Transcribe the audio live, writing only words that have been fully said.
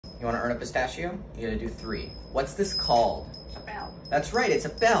You want to earn a pistachio? You gotta do 3. What's this called? It's a bell. That's right, it's a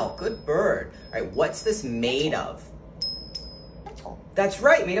bell. Good bird. All right, what's this made of? Metal. That's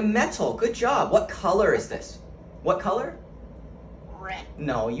right, made of metal. Good job. What color is this? What color? Red.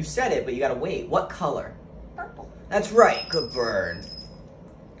 No, you said it, but you gotta wait. What color? Purple. That's right, good bird.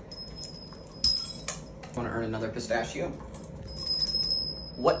 Want to earn another pistachio?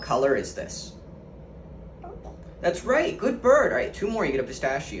 What color is this? Purple. That's right, good bird. All right, 2 more, you get a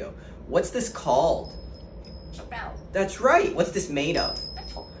pistachio. What's this called? It's a bell. That's right, what's this made of?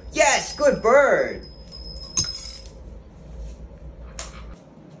 Metal. Yes, good bird.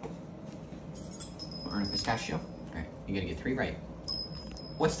 Earn a pistachio. All right, you gotta get 3 right.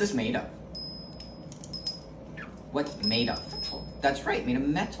 What's this made of? What's made of? Metal. That's right, made of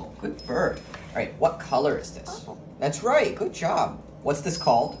metal. Good bird. All right, what color is this? Purple. That's right, good job. What's this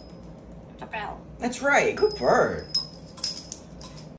called? It's a bell. That's right, good bird.